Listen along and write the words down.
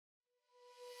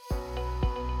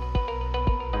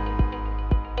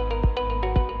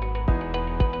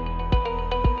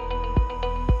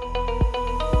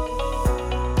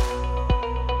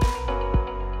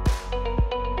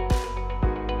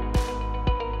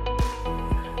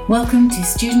Welcome to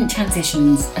Student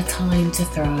Transitions, a time to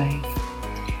thrive.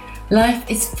 Life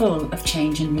is full of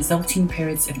change and resulting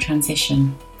periods of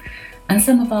transition. And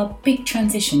some of our big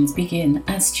transitions begin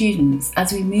as students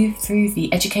as we move through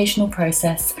the educational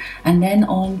process and then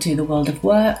on to the world of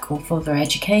work or further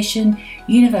education,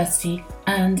 university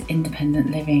and independent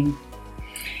living.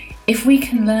 If we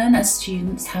can learn as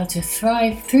students how to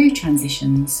thrive through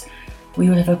transitions, we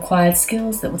will have acquired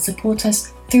skills that will support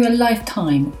us through a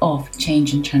lifetime of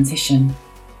change and transition.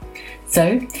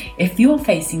 So, if you're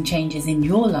facing changes in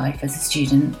your life as a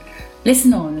student,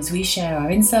 listen on as we share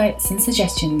our insights and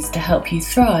suggestions to help you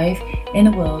thrive in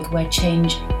a world where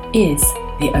change is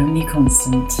the only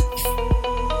constant.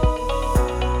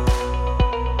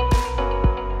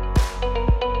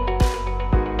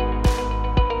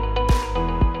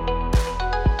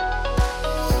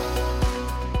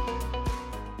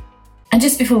 And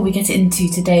just before we get into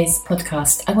today's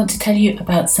podcast, I want to tell you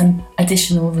about some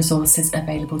additional resources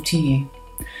available to you.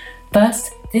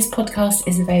 First, this podcast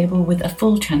is available with a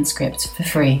full transcript for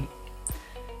free.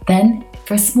 Then,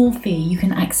 for a small fee, you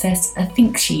can access a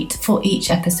think sheet for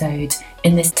each episode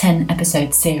in this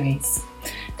 10-episode series.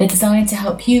 They're designed to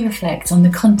help you reflect on the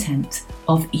content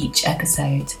of each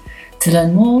episode. To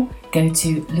learn more, go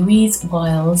to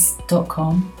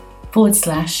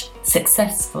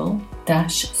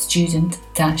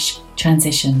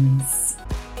louisewiles.com/successful-student-transitions.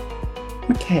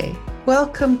 Okay,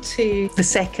 welcome to the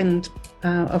second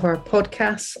of our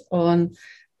podcasts on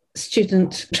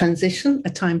student transition, a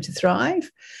time to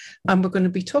thrive. And we're going to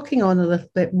be talking on a little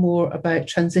bit more about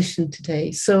transition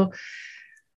today. So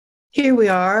here we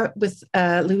are with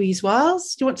Louise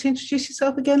Wiles. Do you want to introduce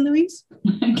yourself again, Louise?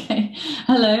 Okay.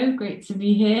 Hello, great to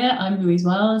be here. I'm Louise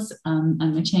Wiles.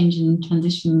 I'm a change and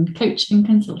transition coach and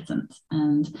consultant,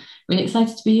 and really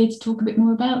excited to be here to talk a bit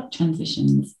more about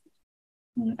transitions.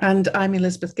 And I'm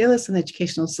Elizabeth Gillis, an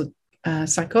educational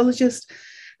psychologist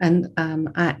and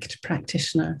ACT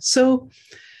practitioner. So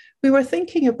we were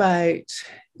thinking about,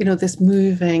 this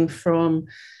moving from,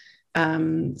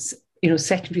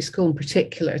 secondary school in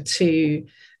particular to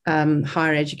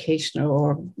higher education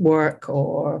or work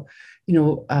or,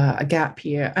 a gap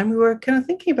year. And we were kind of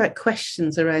thinking about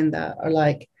questions around that, or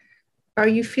like, are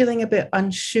you feeling a bit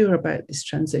unsure about this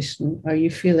transition? Are you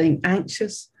feeling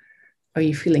anxious? Are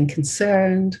you feeling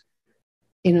concerned?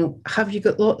 Have you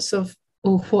got lots of,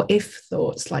 what if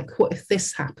thoughts, like what if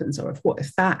this happens or what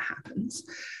if that happens?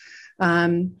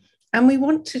 And we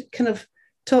want to kind of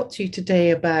talk to you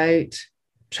today about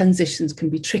transitions can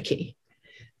be tricky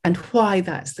and why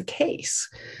that's the case.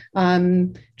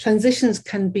 Transitions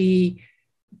can be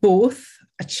both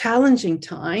a challenging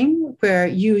time where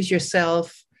you as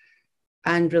yourself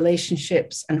and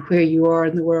relationships and where you are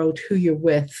in the world, who you're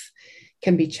with,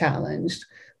 can be challenged,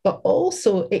 but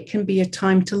also it can be a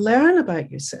time to learn about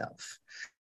yourself.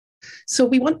 So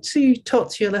we want to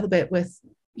talk to you a little bit with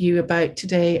you about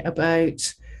today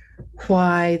about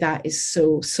why that is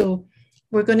so. So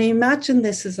we're going to imagine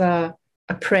this as a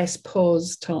press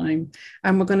pause time,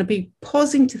 and we're going to be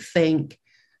pausing to think,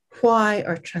 why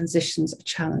are transitions a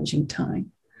challenging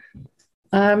time?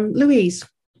 Louise,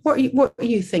 what are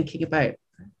you thinking about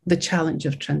the challenge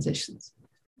of transitions?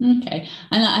 Okay,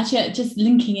 and actually just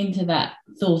linking into that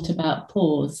thought about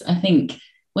pause, I think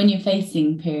when you're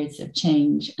facing periods of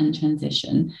change and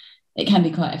transition, it can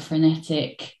be quite a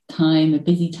frenetic time, a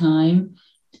busy time,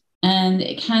 and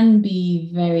it can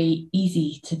be very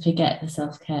easy to forget the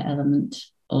self-care element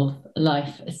of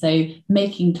life. So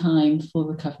making time for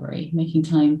recovery, making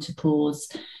time to pause.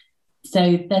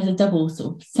 So there's a double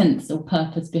sort of sense or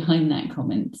purpose behind that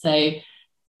comment. So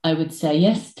I would say,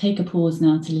 yes, take a pause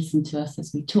now to listen to us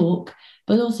as we talk,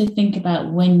 but also think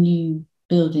about when you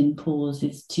build in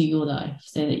pauses to your life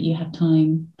so that you have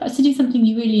time perhaps to do something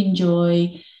you really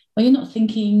enjoy, where you're not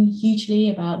thinking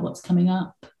hugely about what's coming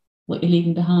up, what you're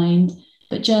leaving behind,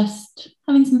 but just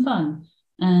having some fun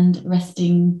and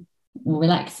resting or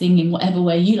relaxing in whatever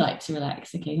way you like to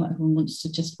relax. Okay, not everyone wants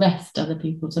to just rest.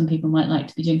 Some people might like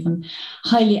to be doing some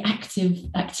highly active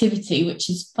activity, which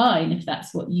is fine if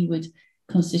that's what you would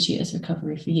constitute as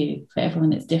recovery for you. For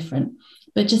everyone it's different,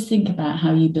 but just think about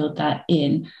how you build that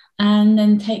in and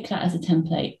then take that as a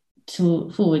template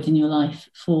forward in your life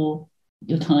for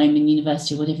your time in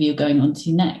university or whatever you're going on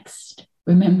to next,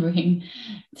 remembering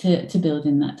to build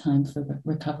in that time for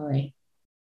recovery.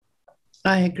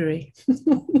 I agree.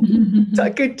 It's a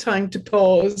good time to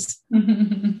pause.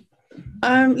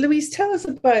 Louise, tell us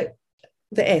about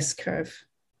the S-curve.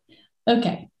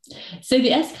 Okay, so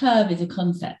the S-curve is a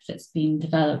concept that's been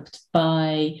developed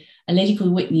by a lady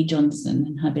called Whitney Johnson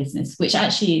and her business, which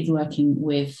actually is working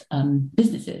with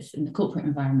businesses in the corporate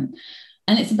environment.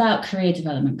 And it's about career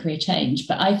development, career change.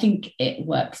 But I think it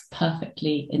works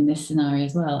perfectly in this scenario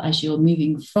as well, as you're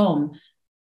moving from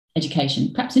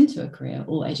education, perhaps into a career,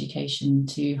 or education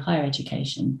to higher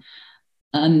education.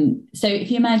 So if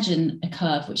you imagine a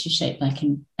curve which is shaped like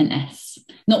an S,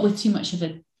 not with too much of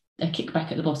a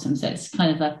kickback at the bottom, so it's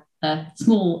kind of a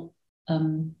small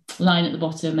line at the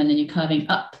bottom, and then you're curving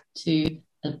up to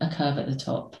a curve at the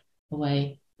top, a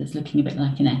way that's looking a bit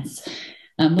like an S.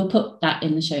 We'll put that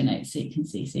in the show notes so you can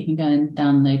see, so you can go and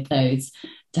download those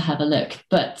to have a look.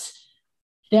 But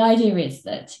the idea is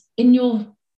that in your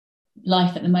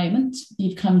life at the moment,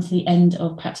 you've come to the end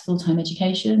of perhaps full-time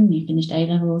education, you finished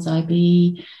A-levels,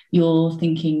 IB, you're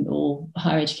thinking, or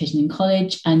higher education in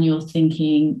college, and you're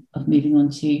thinking of moving on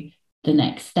to the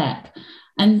next step.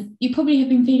 And you probably have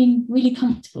been feeling really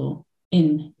comfortable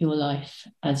in your life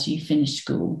as you finish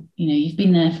school. You know, you've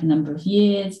been there for a number of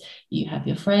years, you have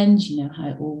your friends, you know how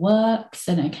it all works,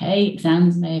 and okay,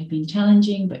 exams may have been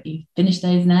challenging, but you've finished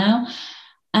those now.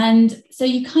 And so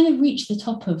you kind of reach the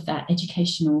top of that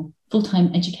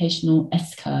full-time educational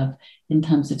S-curve in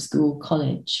terms of school,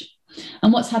 college.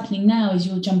 And what's happening now is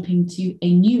you're jumping to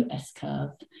a new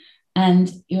S-curve,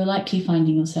 and you're likely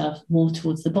finding yourself more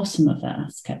towards the bottom of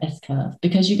that S-curve,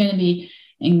 because you're going to be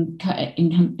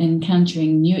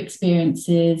encountering new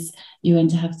experiences. You're going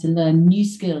to have to learn new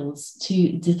skills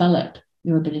to develop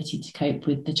your ability to cope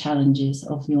with the challenges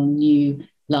of your new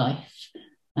life.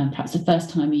 Perhaps the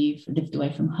first time you've lived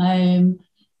away from home,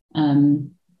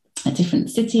 a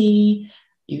different city,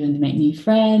 you're going to make new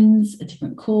friends, a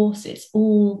different course, it's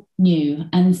all new.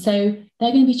 And so there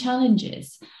are going to be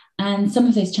challenges. And some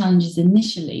of those challenges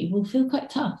initially will feel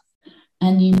quite tough.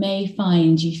 And you may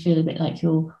find you feel a bit like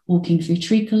you're walking through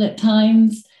treacle at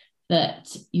times,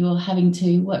 that you're having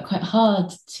to work quite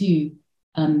hard to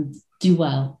do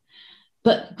well.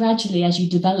 But gradually, as you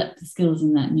develop the skills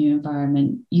in that new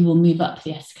environment, you will move up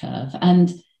the S-curve.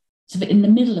 And so in the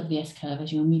middle of the S-curve,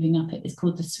 as you're moving up it, is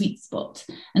called the sweet spot.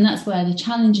 And that's where the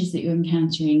challenges that you're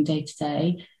encountering day to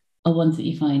day are ones that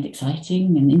you find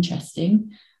exciting and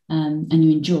interesting, and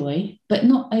you enjoy, but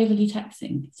not overly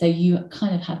taxing. So you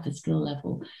kind of have the skill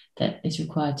level that is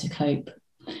required to cope.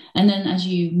 And then as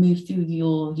you move through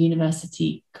your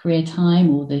university career time,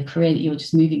 or the career that you're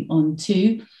just moving on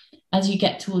to, as you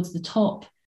get towards the top,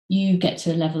 you get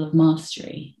to a level of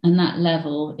mastery. And that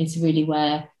level is really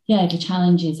where, the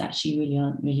challenges actually really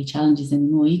aren't really challenges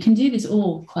anymore. You can do this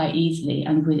all quite easily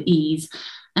and with ease.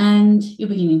 And you're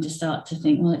beginning to start to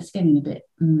think, well, it's getting a bit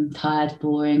tired,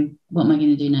 boring. What am I going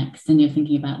to do next? And you're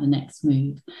thinking about the next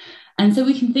move. And so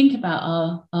we can think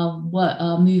about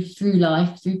our move through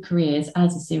life, through careers,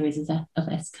 as a series of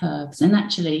S-curves. And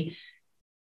actually,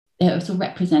 they also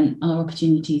represent our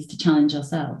opportunities to challenge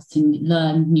ourselves, to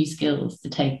learn new skills, to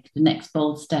take the next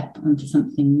bold step onto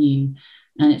something new.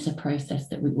 And it's a process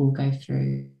that we all go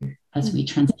through as we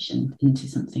transition into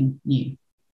something new.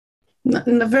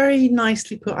 And very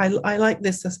nicely put. I like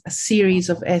this as a series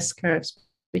of S-curves,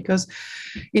 because,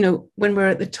 when we're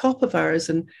at the top of ours,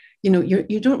 and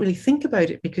you don't really think about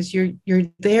it because you're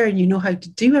there and you know how to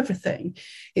do everything.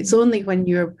 It's only when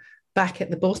you're back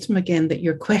at the bottom again that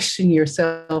you're questioning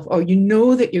yourself, or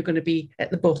that you're going to be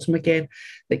at the bottom again,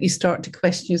 that you start to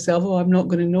question yourself. Oh, I'm not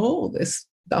going to know all this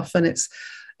stuff, and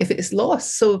if it's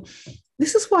lost. So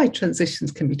this is why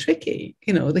transitions can be tricky.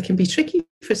 They can be tricky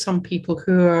for some people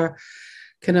who are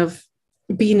kind of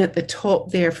been at the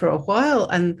top there for a while,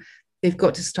 and they've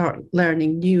got to start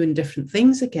learning new and different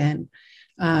things again.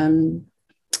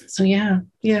 So yeah.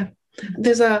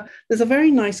 There's a very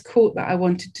nice quote that I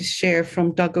wanted to share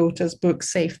from Doug Ota's book,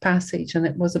 Safe Passage, and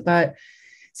it was about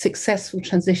successful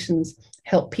transitions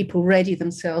help people ready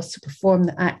themselves to perform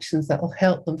the actions that will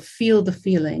help them feel the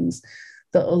feelings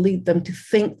that will lead them to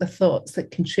think the thoughts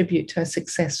that contribute to a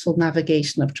successful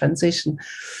navigation of transition.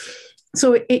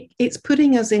 So it's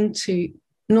putting us into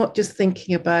not just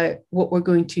thinking about what we're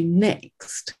going to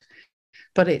next,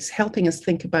 but it's helping us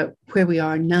think about where we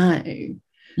are now.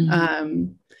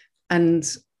 Mm-hmm.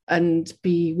 And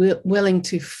be willing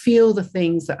to feel the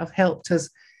things that have helped us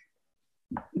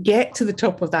get to the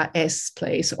top of that S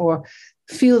place, or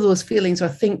feel those feelings or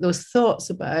think those thoughts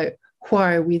about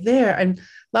why are we there. And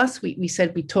last week we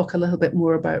said we'd talk a little bit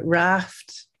more about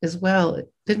raft as well,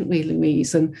 didn't we,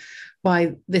 Louise? And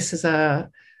why this is another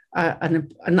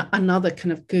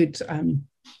kind of good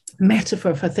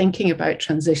metaphor for thinking about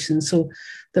transition. So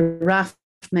the raft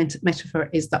metaphor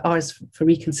is the R is for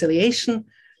reconciliation.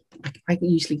 I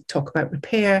usually talk about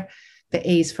repair. The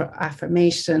A is for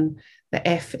affirmation. the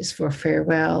F is for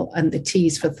farewell, and the T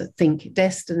is for the think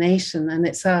destination. And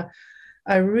it's a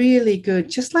really good,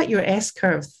 just like your S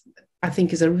curve, I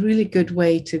think is a really good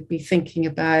way to be thinking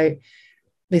about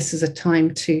this is a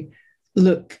time to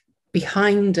look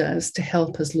behind us to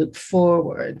help us look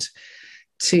forward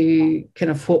to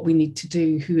kind of what we need to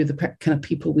do, who are the kind of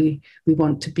people we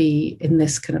want to be in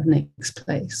this kind of next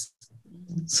place.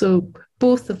 So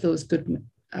both of those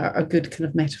are good kind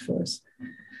of metaphors.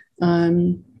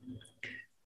 Last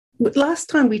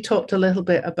time we talked a little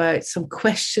bit about some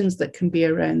questions that can be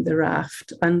around the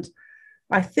raft. And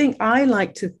I think I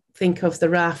like to think of the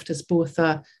raft as both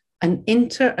an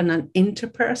inter and an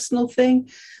interpersonal thing.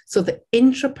 So the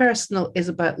intrapersonal is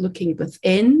about looking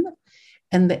within,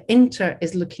 and the inter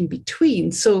is looking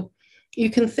between. So you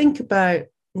can think about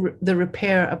the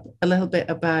repair a little bit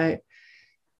about,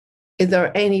 is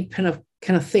there any kind of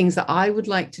things that I would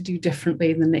like to do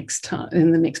differently in the next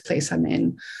place I'm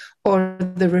in? Or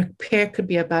the repair could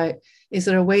be about, is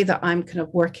there a way that I'm kind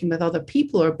of working with other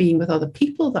people or being with other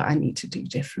people that I need to do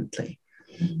differently?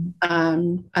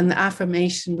 And the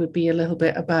affirmation would be a little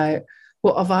bit about,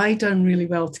 what have I done really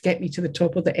well to get me to the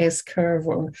top of the S curve,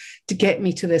 or to get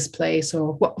me to this place,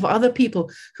 or what have other people,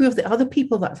 who have the other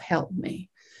people that have helped me?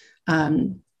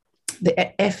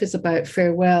 The F is about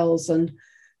farewells, and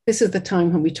this is the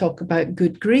time when we talk about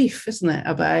good grief, isn't it?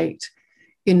 About,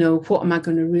 what am I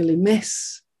going to really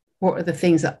miss? What are the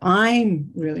things that I'm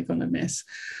really going to miss?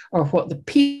 Or what the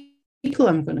people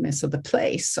I'm going to miss, or the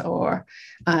place, or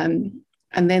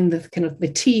and then the kind of the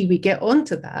T we get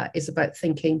onto that is about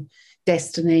thinking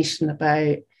destination,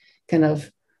 about kind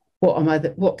of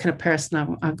what kind of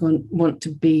person I'm going to want to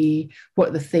be, what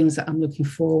are the things that I'm looking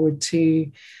forward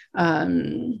to,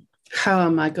 how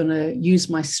am I going to use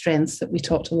my strengths that we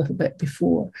talked a little bit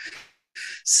before.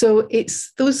 So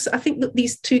it's those, I think that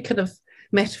these two kind of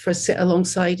metaphors sit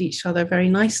alongside each other very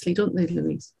nicely, don't they,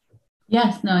 Louise?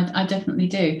 Yes, no, I definitely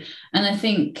do. And I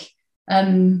think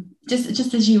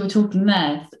just as you were talking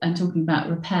there and talking about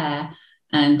repair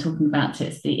and talking about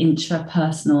it's the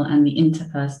intrapersonal and the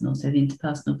interpersonal, so the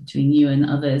interpersonal between you and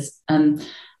others. And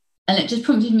it just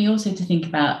prompted me also to think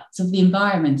about sort of the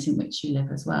environment in which you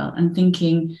live as well, and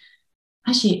thinking,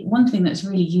 actually, one thing that's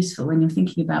really useful when you're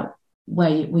thinking about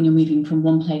when you're moving from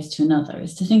one place to another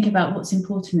is to think about what's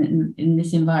important in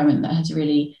this environment that has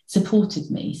really supported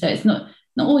me. So it's not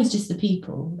always just the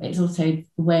people, it's also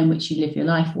the way in which you live your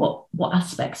life. What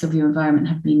aspects of your environment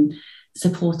have been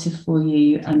supportive for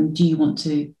you, and do you want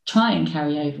to try and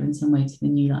carry over in some way to the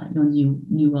new life, your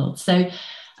new world? So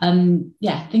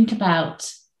think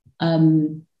about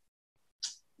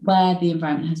where the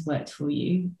environment has worked for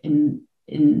you in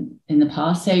the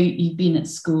past. So you've been at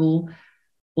school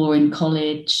or in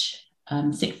college,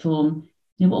 sixth form.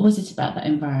 What was it about that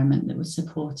environment that was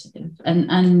supportive,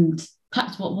 and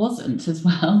perhaps what wasn't as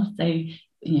well? So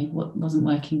what wasn't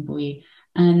working for you,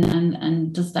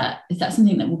 and is that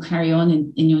something that will carry on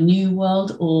in your new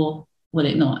world, or will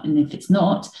it not? And if it's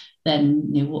not, then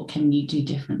what can you do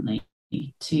differently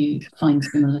to find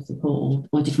similar support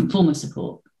or a different form of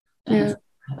support? Yeah.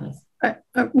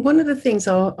 One of the things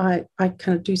I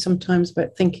kind of do sometimes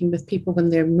about thinking with people when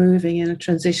they're moving in a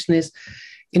transition is,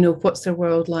 what's their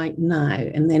world like now,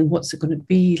 and then what's it going to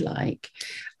be like?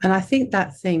 And I think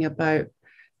that thing about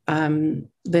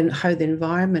then how the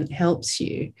environment helps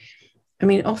you. I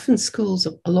mean, often schools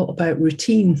are a lot about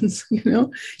routines, you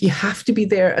have to be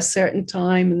there at a certain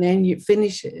time and then it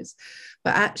finishes.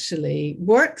 But actually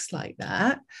works like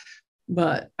that,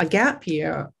 but a gap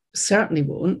year certainly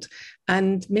won't.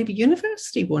 And maybe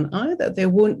university won't either. There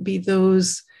won't be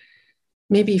those,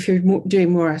 maybe if you're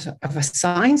doing more of a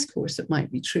science course, it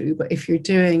might be true. But if you're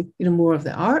doing, more of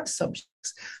the art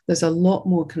subjects, there's a lot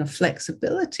more kind of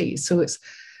flexibility. So it's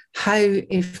how,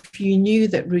 if you knew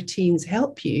that routines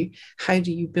help you, how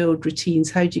do you build routines?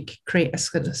 How do you create a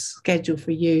sort of schedule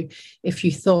for you if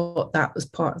you thought that was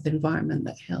part of the environment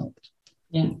that helped?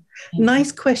 Yeah.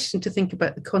 Nice question to think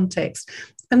about the context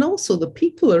and also the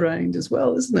people around as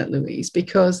well, isn't it, Louise?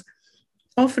 Because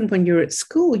often when you're at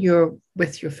school, you're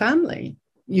with your family,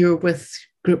 you're with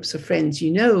groups of friends,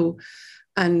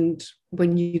 and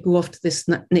when you go off to this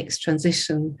next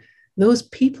transition, those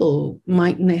people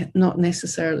might not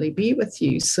necessarily be with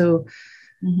you. So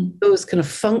those kind of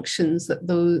functions that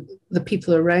the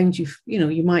people around you,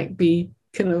 you might be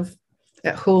kind of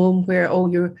at home where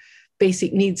all your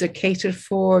basic needs are catered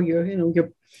for,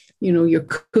 you're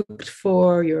cooked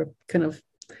for, your kind of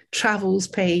travels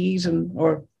paid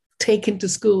or taken to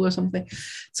school or something.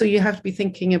 So you have to be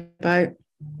thinking about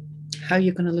how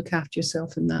you're going to look after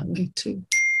yourself in that way too.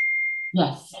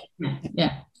 Yes.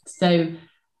 Yeah. So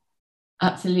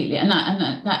Absolutely.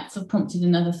 That sort of prompted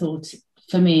another thought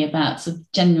for me about sort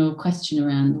of general question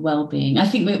around well-being. I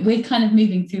think we're kind of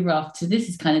moving through raft. So this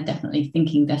is kind of definitely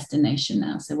thinking destination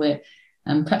now. So we're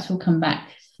perhaps we'll come back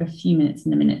for a few minutes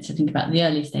in a minute to think about the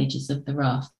early stages of the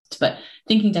raft. But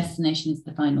thinking destination is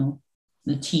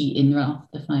the T in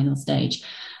raft, the final stage.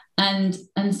 And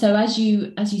so as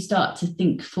you start to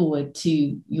think forward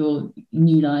to your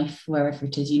new life, wherever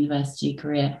it is, university,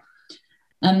 career,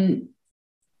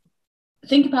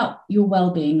 think about your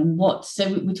well-being and so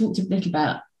we talked a bit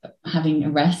about having a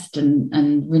rest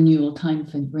and renewal, time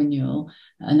for renewal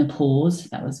and a pause.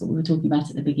 That was what we were talking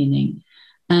about at the beginning.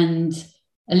 And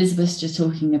Elizabeth's just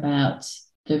talking about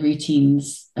the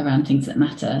routines around things that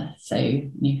matter. So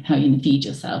how you feed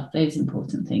yourself, those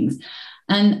important things.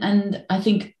 And I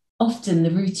think often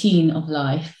the routine of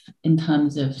life in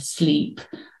terms of sleep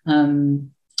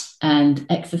and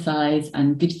exercise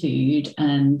and good food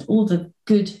and all the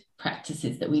good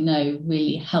practices that we know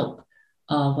really help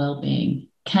our well-being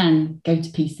can go to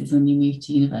pieces when you move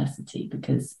to university,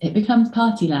 because it becomes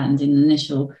party land in the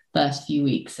initial first few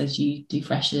weeks as you do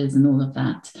freshers and all of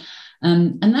that.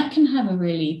 And that can have a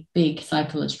really big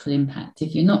psychological impact.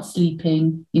 If you're not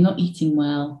sleeping, you're not eating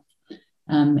well,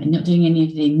 and not doing any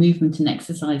of the movement and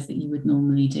exercise that you would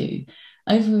normally do,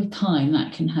 over time,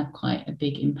 that can have quite a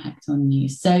big impact on you.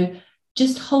 So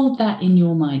just hold that in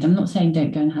your mind. I'm not saying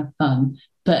don't go and have fun,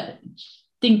 but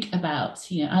think about,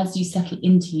 as you settle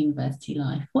into university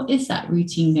life, what is that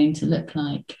routine going to look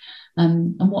like?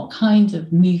 And what kind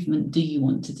of movement do you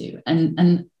want to do?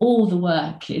 And all the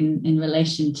work in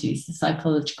relation to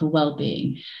psychological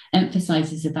well-being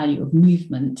emphasizes the value of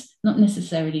movement, not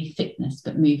necessarily fitness,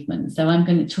 but movement. So I'm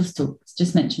going to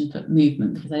just mention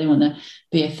movement because I don't want to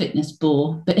be a fitness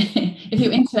bore. But if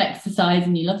you're into exercise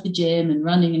and you love the gym and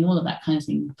running and all of that kind of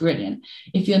thing, brilliant.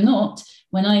 If you're not,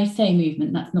 when I say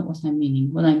movement, that's not what I'm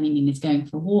meaning. What I'm meaning is going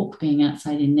for a walk, being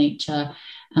outside in nature,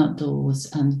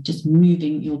 outdoors, and just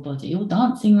moving your body, or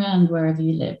dancing around wherever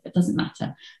you live. It doesn't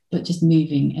matter, but just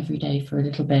moving every day for a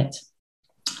little bit.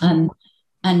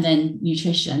 And then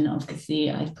nutrition,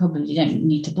 obviously, I probably don't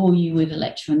need to bore you with a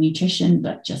lecture on nutrition,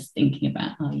 but just thinking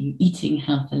about, are you eating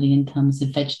healthily in terms of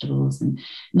vegetables and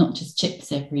not just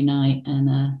chips every night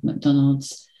and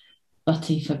McDonald's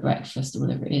butty for breakfast or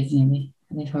whatever it is,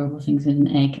 those horrible things with an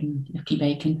egg and yucky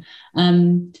bacon.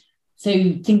 So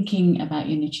thinking about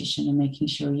your nutrition and making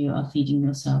sure you are feeding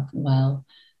yourself well.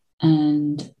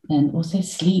 And then also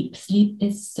sleep. Sleep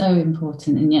is so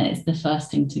important, and yet it's the first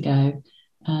thing to go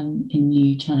in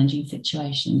new challenging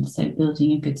situations. So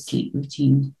building a good sleep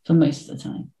routine for most of the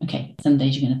time. Okay, some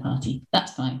days you're going to party.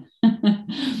 That's fine.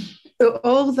 So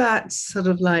all that sort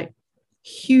of like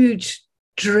huge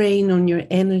drain on your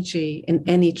energy in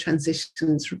any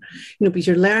transitions, because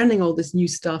you're learning all this new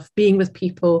stuff, being with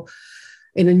people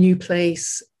in a new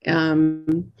place,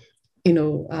 learning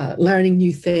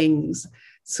new things.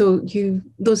 So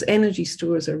those energy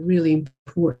stores are really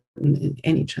important in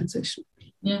any transition.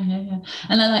 Yeah.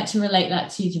 And I like to relate that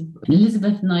to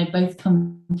Elizabeth and I both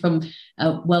come from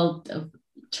a world of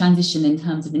transition in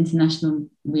terms of international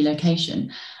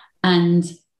relocation.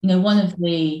 And, one of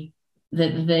the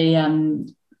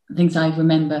things I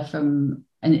remember from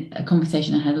a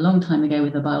conversation I had a long time ago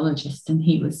with a biologist, and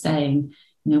he was saying,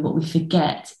 what we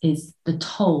forget is the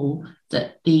toll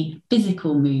that the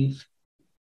physical move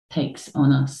takes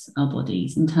on us, our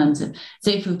bodies, in terms of,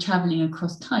 so if you're traveling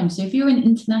across time, so if you're an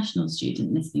international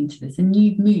student listening to this and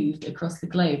you've moved across the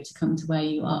globe to come to where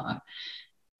you are,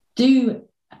 do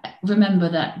remember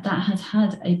that has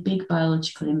had a big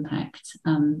biological impact.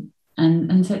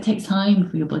 And so it takes time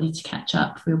for your body to catch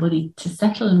up, for your body to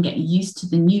settle and get used to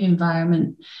the new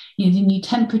environment, the new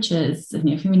temperatures. And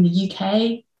if you're in the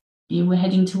UK, we're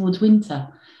heading towards winter,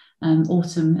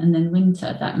 autumn and then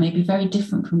winter. That may be very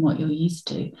different from what you're used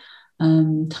to.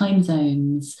 Time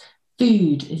zones,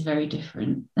 food is very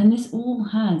different. And this all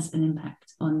has an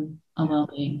impact on our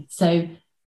well-being. So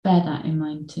bear that in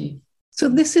mind too. So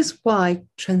this is why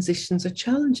transitions are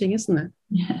challenging, isn't it?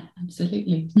 Yeah,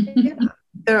 absolutely. Yeah.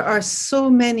 There are so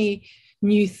many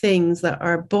new things that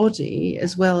our body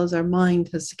as well as our mind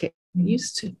has to get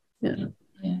used to. Yeah.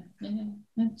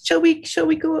 Shall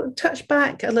we go touch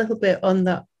back a little bit on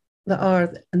the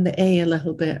R and the A a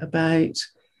little bit about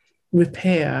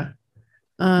repair?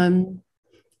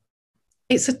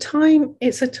 It's a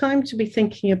time to be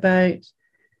thinking about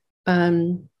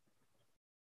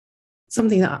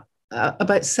something that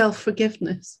about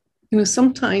self-forgiveness.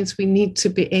 Sometimes we need to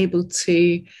be able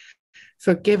to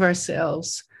forgive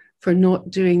ourselves for not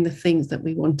doing the things that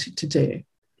we wanted to do.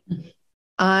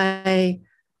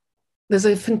 There's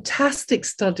a fantastic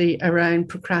study around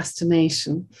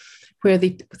procrastination, where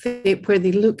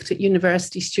they looked at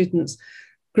university students,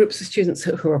 groups of students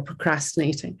who are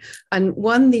procrastinating. And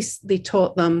one, they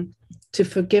taught them to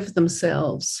forgive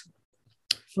themselves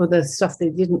for the stuff they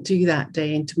didn't do that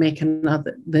day and to make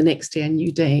the next day a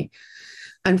new day.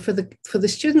 And for the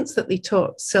students that they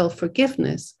taught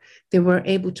self-forgiveness, they were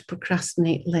able to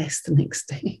procrastinate less the next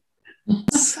day.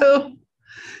 So,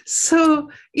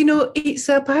 it's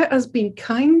about us being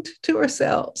kind to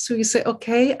ourselves. So you say,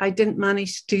 okay, I didn't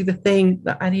manage to do the thing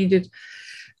that I needed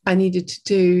to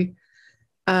do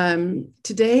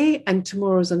today, and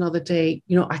tomorrow's another day.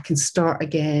 I can start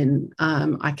again.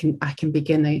 I can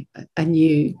begin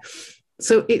anew.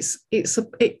 So it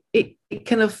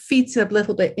kind of feeds a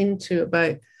little bit into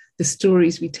about the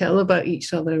stories we tell about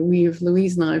each other. And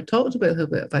Louise and I have talked about a little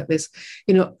bit about this.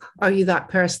 Are you that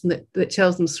person that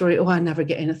tells them the story? Oh, I never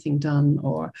get anything done,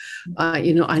 or I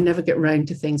never get round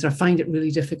to things, or I find it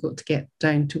really difficult to get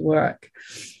down to work.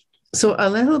 So a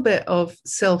little bit of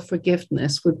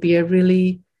self-forgiveness would be a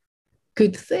really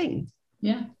good thing.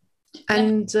 Yeah.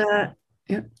 And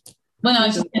yeah. Well, I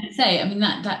was just going to say, I mean,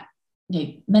 that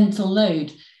mental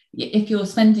load, if you're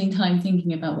spending time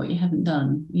thinking about what you haven't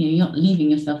done, you're not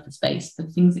leaving yourself the space for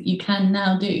things that you can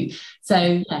now do.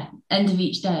 So yeah, end of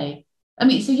each day. I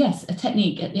mean, so yes, a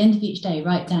technique at the end of each day,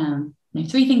 write down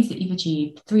 3 things that you've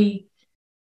achieved, 3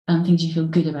 things you feel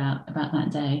good about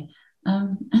that day.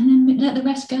 And then let the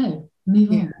rest go,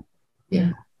 move on.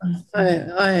 Yeah.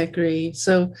 I agree.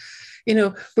 So,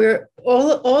 we're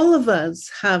all of us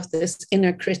have this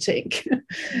inner critic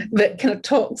that kind of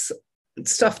talks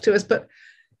stuff to us, but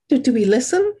do we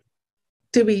listen?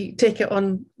 Do we take it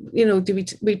on, do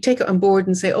we take it on board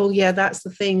and say, oh yeah, that's the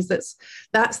things, that's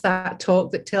that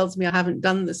talk that tells me I haven't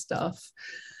done the stuff.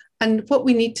 And what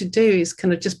we need to do is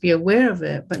kind of just be aware of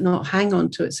it, but not hang on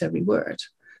to its every word.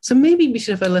 So maybe we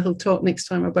should have a little talk next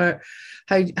time about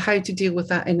how to deal with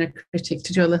that inner critic,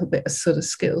 to do a little bit of sort of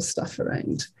skill stuff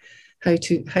around how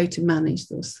to manage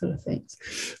those sort of things.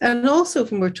 And also,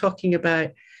 when we're talking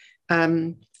about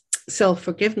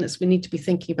self-forgiveness, we need to be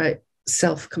thinking about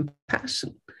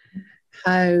self-compassion.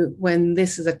 How, when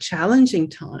this is a challenging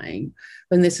time,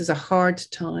 when this is a hard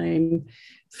time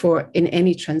in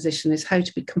any transition, is how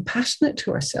to be compassionate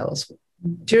to ourselves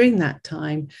during that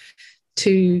time,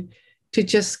 to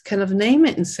just kind of name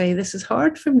it and say, this is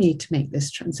hard for me to make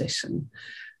this transition.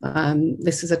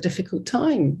 This is a difficult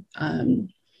time.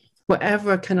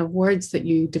 Whatever kind of words that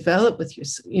you develop with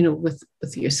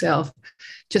with yourself,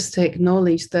 just to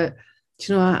acknowledge that,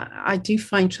 I do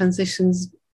find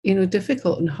transitions,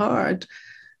 difficult and hard.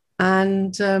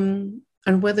 And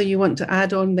whether you want to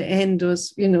add on the end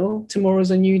as,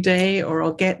 tomorrow's a new day, or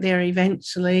I'll get there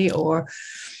eventually, or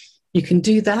you can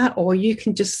do that, or you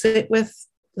can just sit with,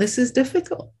 this is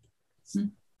difficult.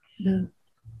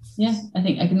 Yeah, I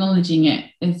think acknowledging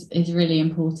it is really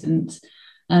important.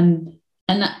 And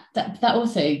that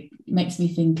also makes me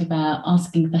think about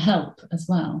asking for help as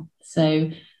well. So,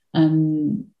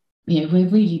 we're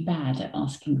really bad at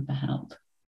asking for help,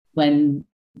 when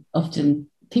often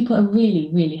people are really,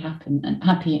 really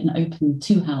happy and open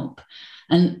to help.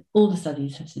 And all the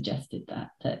studies have suggested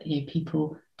that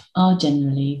people are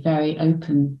generally very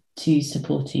open to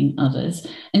supporting others.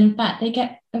 And in fact, they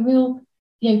get a real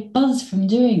buzz from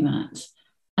doing that.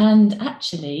 And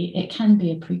actually, it can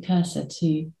be a precursor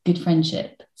to good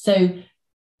friendship. So,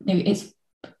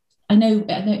 I know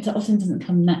it often doesn't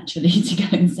come naturally to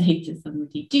go and say to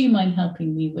somebody, do you mind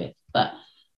helping me with? But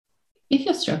if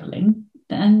you're struggling,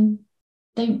 then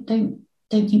don't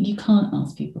think you can't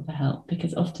ask people for help,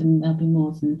 because often they'll be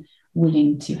more than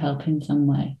willing to help in some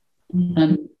way.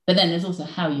 But then there's also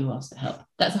how you ask for help.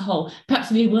 That's a whole,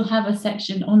 perhaps we will have a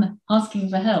section on asking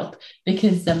for help, or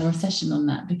a session on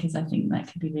that, because I think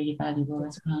that could be really valuable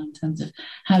as well, in terms of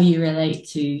how you relate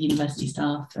to university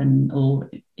staff,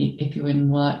 or if you're in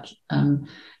work,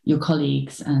 your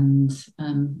colleagues, and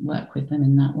work with them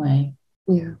in that way.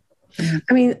 Yeah.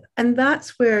 I mean, and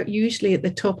that's where usually at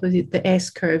the top of the S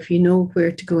curve, you know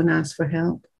where to go and ask for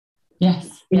help.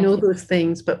 Yes. You know those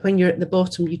things, but when you're at the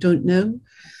bottom, you don't know.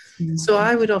 So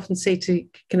I would often say to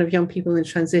kind of young people in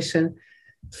transition,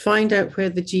 find out where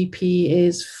the GP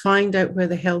is, find out where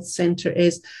the health centre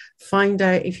is, find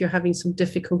out if you're having some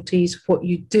difficulties, what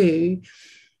you do,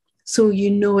 so you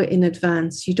know it in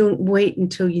advance. You don't wait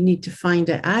until you need to find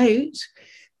it out,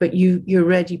 but you're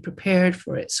ready, prepared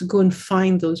for it. So go and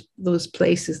find those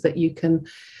places that you can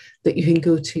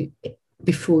go to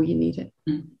before you need it.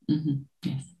 Mm-hmm.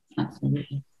 Yes,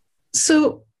 absolutely.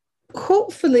 So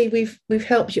hopefully we've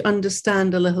helped you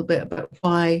understand a little bit about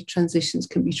why transitions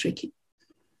can be tricky.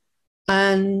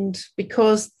 And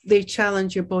because they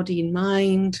challenge your body and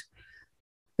mind,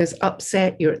 There's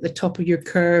upset, you're at the top of your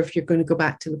curve, you're going to go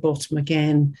back to the bottom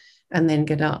again and then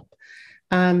get up.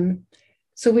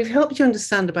 So we've helped you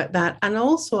understand about that. And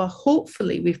also,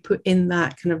 hopefully, we've put in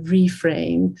that kind of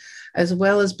reframe, as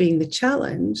well as being the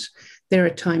challenge. There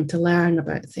are time to learn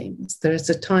about things.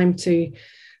 There's a time to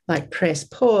like press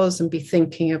pause and be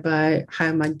thinking about, how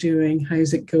am I doing?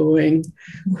 How's it going?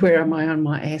 Where am I on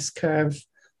my S curve?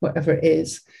 Whatever it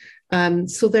is.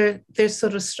 So there's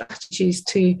sort of strategies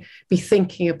to be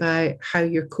thinking about how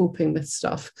you're coping with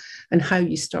stuff and how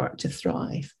you start to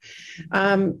thrive.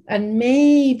 And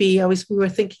maybe we were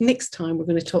thinking next time we're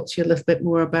going to talk to you a little bit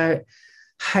more about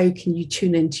how can you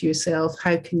tune into yourself?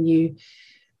 How can you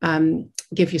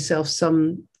give yourself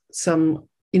some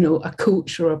a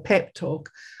coach or a pep talk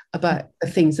about the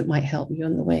things that might help you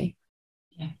on the way.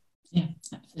 Yeah,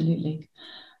 absolutely.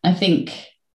 I think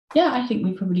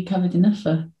we probably covered enough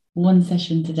for one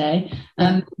session today.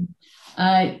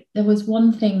 There was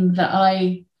one thing that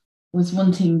I was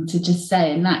wanting to just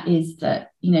say, and that is that,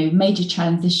 major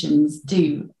transitions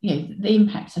they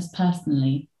impact us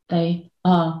personally. They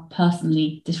are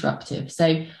personally disruptive.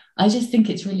 So I just think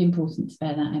it's really important to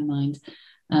bear that in mind.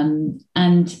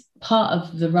 And part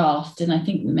of the raft, and I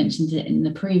think we mentioned it in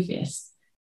the previous,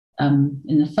 in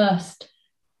the first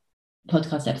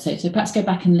podcast episode, so perhaps go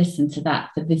back and listen to that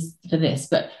for this,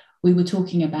 but we were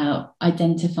talking about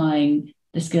identifying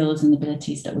the skills and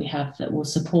abilities that we have that will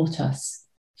support us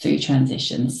through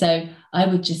transition. So I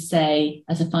would just say,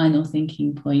 as a final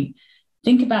thinking point,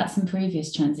 think about some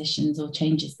previous transitions or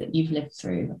changes that you've lived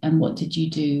through, and what did you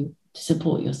do to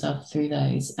support yourself through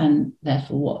those, and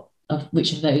therefore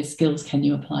which of those skills can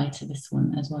you apply to this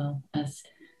one, as well as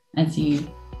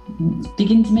you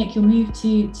begin to make your move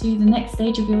to the next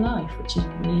stage of your life, which is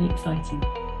really exciting.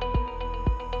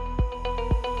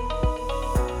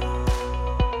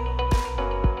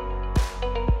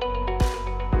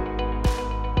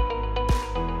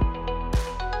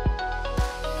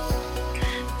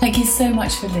 Thank you so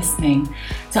much for listening.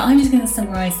 So I'm just going to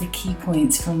summarise the key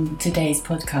points from today's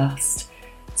podcast.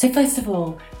 So first of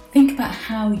all, think about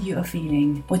how you are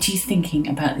feeling. What are you thinking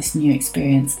about this new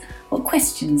experience? What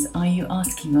questions are you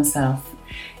asking yourself?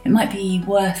 It might be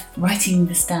worth writing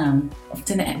this down.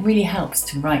 Often it really helps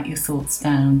to write your thoughts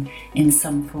down in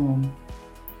some form.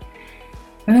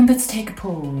 Remember to take a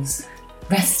pause.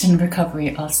 Rest and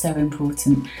recovery are so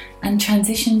important, and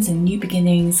transitions and new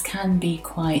beginnings can be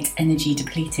quite energy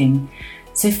depleting.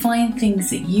 So find things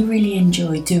that you really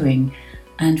enjoy doing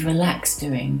and relax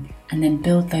doing, and then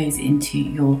build those into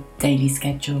your daily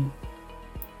schedule.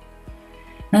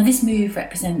 Now this move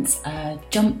represents a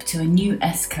jump to a new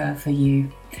S-curve for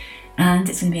you, and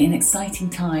it's going to be an exciting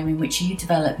time in which you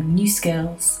develop new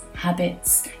skills,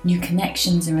 habits, new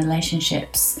connections and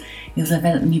relationships. You'll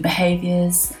develop new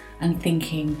behaviours and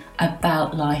thinking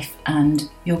about life and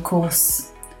your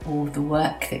course or the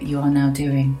work that you are now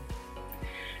doing.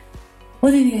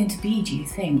 What are they going to be, do you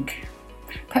think?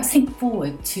 Perhaps think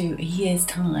forward to a year's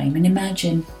time and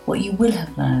imagine what you will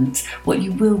have learned, what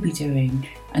you will be doing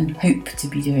and hope to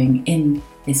be doing in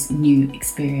this new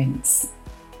experience.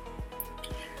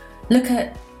 Look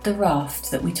at the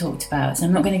raft that we talked about. So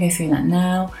I'm not going to go through that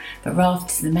now, but raft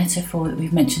is the metaphor that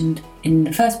we've mentioned in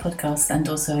the first podcast and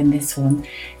also in this one.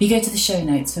 If you go to the show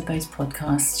notes for both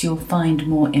podcasts, you'll find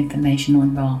more information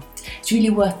on raft. It's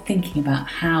really worth thinking about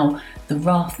how the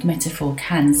raft metaphor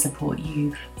can support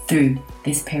you through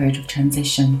this period of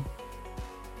transition.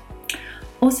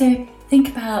 Also, think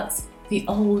about the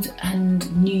old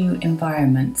and new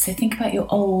environment. So think about your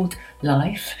old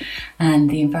life and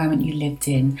the environment you lived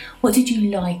in. What did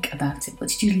you like about it? What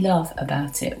did you love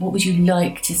about it? What would you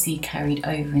like to see carried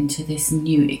over into this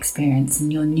new experience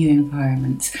in your new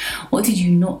environment? What did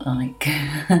you not like?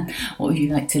 What would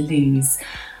you like to lose?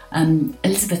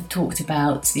 Elizabeth talked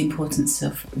about the importance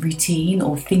of routine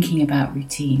or thinking about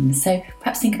routine. So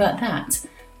perhaps think about that.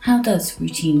 How does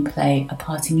routine play a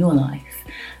part in your life?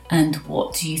 And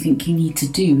what do you think you need to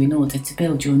do in order to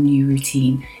build your new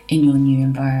routine in your new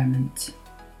environment?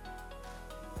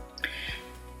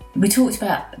 We talked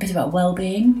a bit about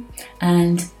well-being,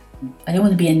 and I don't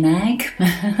want to be a nag,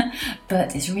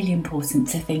 but it's really important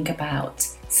to think about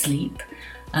sleep.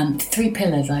 3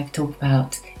 pillars I've talked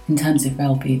about in terms of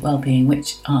well-being,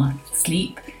 which are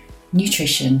sleep,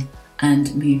 nutrition,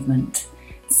 and movement.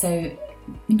 So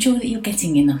ensure that you're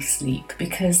getting enough sleep,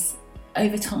 because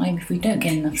over time, if we don't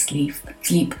get enough sleep,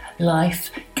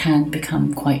 life can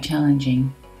become quite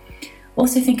challenging.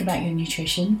 Also think about your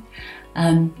nutrition.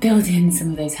 Build in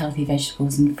some of those healthy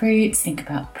vegetables and fruits. Think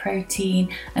about protein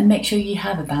and make sure you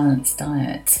have a balanced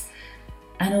diet.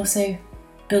 And also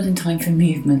build in time for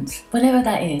movement, whatever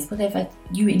that is, whatever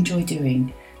you enjoy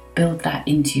doing. build that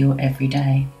into your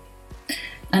everyday.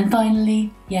 And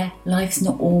finally, life's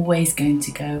not always going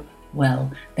to go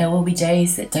well. There will be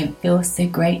days that don't feel so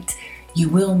great. You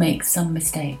will make some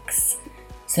mistakes.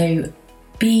 So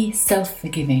be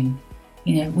self-forgiving.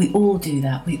 We all do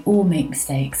that. We all make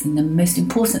mistakes. And the most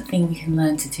important thing we can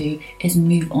learn to do is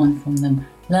move on from them.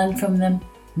 Learn from them,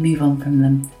 move on from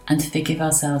them, and forgive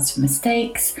ourselves for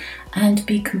mistakes and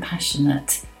be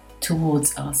compassionate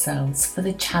towards ourselves for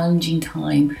the challenging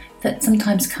time that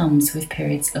sometimes comes with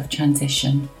periods of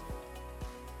transition.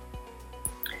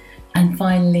 And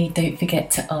finally, don't forget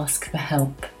to ask for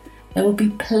help. There will be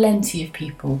plenty of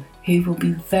people who will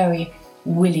be very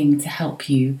willing to help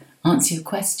you, answer your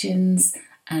questions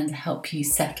and help you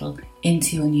settle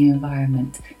into your new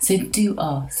environment. So do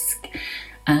ask.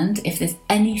 And if there's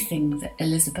anything that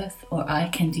Elizabeth or I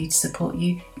can do to support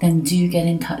you, then do get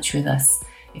in touch with us.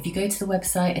 If you go to the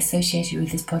website associated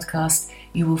with this podcast,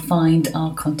 you will find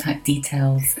our contact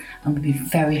details and we'll be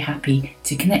very happy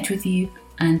to connect with you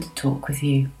and talk with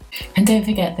you. And don't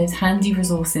forget those handy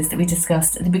resources that we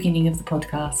discussed at the beginning of the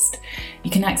podcast. You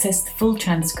can access the full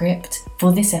transcript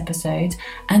for this episode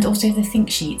and also the think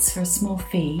sheets for a small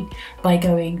fee by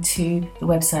going to the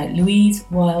website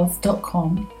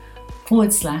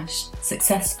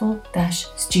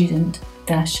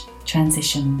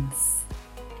louisewiles.com/successful-student-transitions.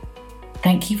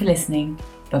 Thank you for listening.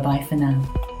 Bye-bye for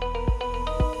now.